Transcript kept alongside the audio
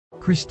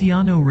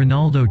Cristiano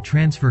Ronaldo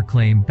transfer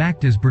claim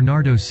backed as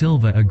Bernardo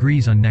Silva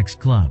agrees on next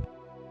club.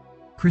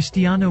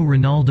 Cristiano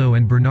Ronaldo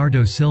and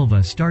Bernardo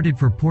Silva started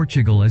for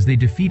Portugal as they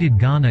defeated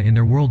Ghana in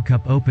their World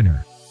Cup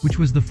opener, which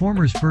was the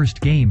former's first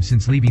game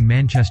since leaving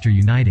Manchester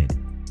United.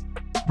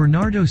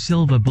 Bernardo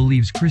Silva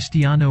believes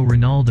Cristiano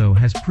Ronaldo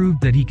has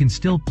proved that he can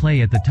still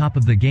play at the top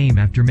of the game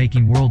after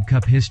making World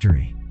Cup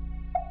history.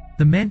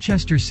 The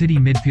Manchester City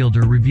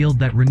midfielder revealed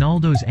that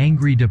Ronaldo's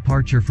angry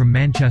departure from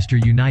Manchester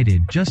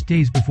United just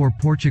days before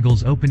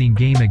Portugal's opening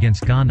game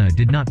against Ghana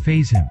did not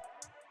faze him.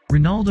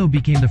 Ronaldo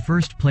became the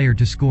first player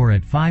to score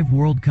at 5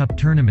 World Cup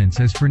tournaments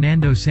as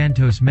Fernando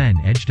Santos' men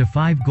edged a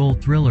 5-goal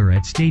thriller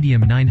at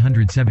Stadium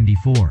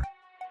 974.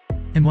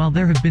 And while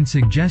there have been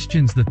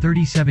suggestions the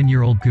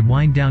 37-year-old could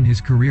wind down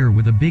his career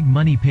with a big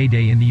money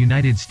payday in the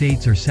United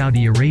States or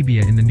Saudi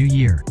Arabia in the new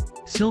year,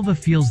 Silva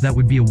feels that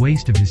would be a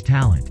waste of his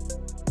talent.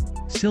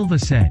 Silva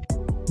said,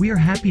 "We are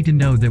happy to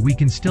know that we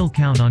can still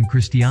count on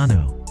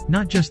Cristiano,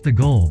 not just the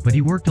goal but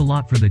he worked a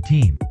lot for the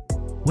team.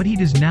 What he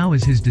does now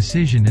is his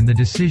decision and the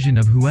decision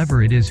of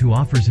whoever it is who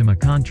offers him a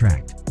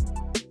contract.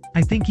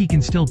 I think he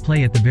can still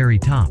play at the very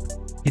top.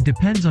 It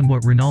depends on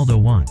what Ronaldo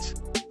wants.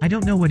 I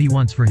don't know what he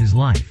wants for his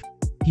life.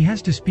 He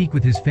has to speak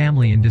with his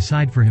family and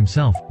decide for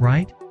himself,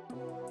 right?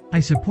 I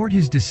support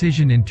his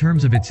decision in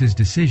terms of it's his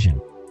decision.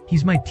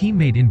 He's my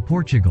teammate in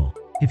Portugal.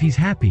 If he's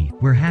happy,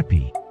 we're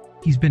happy.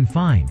 He's been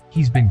fine,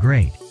 he's been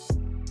great."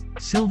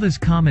 Silva's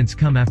comments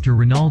come after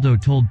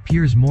Ronaldo told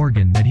Piers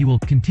Morgan that he will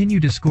continue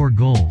to score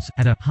goals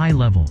at a high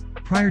level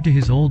prior to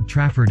his Old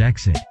Trafford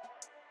exit.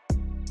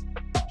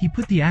 He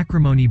put the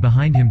acrimony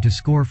behind him to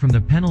score from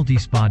the penalty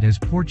spot as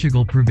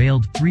Portugal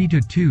prevailed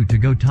 3-2 to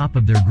go top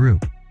of their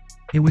group.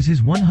 It was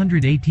his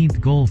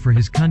 118th goal for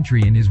his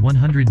country in his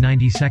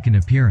 192nd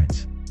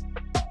appearance.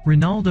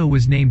 Ronaldo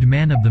was named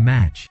man of the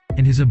match,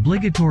 and his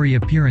obligatory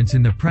appearance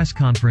in the press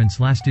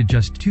conference lasted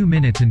just 2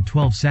 minutes and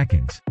 12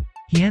 seconds.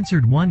 He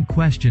answered one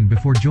question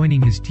before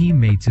joining his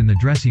teammates in the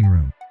dressing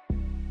room.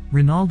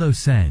 Ronaldo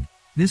said,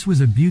 "This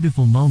was a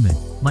beautiful moment,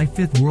 my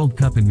 5th World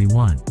Cup and we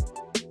won.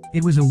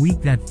 It was a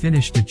week that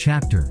finished a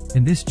chapter,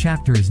 and this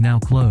chapter is now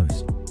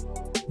closed.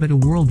 But a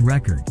world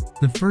record,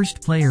 the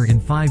first player in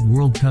 5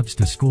 World Cups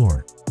to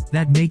score.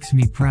 That makes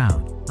me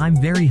proud.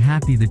 I'm very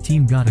happy the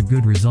team got a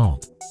good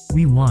result.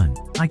 We won.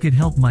 I could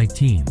help my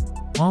team.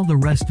 All the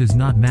rest does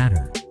not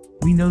matter.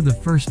 We know the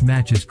first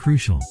match is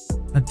crucial.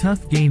 A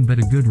tough game but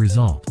a good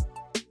result."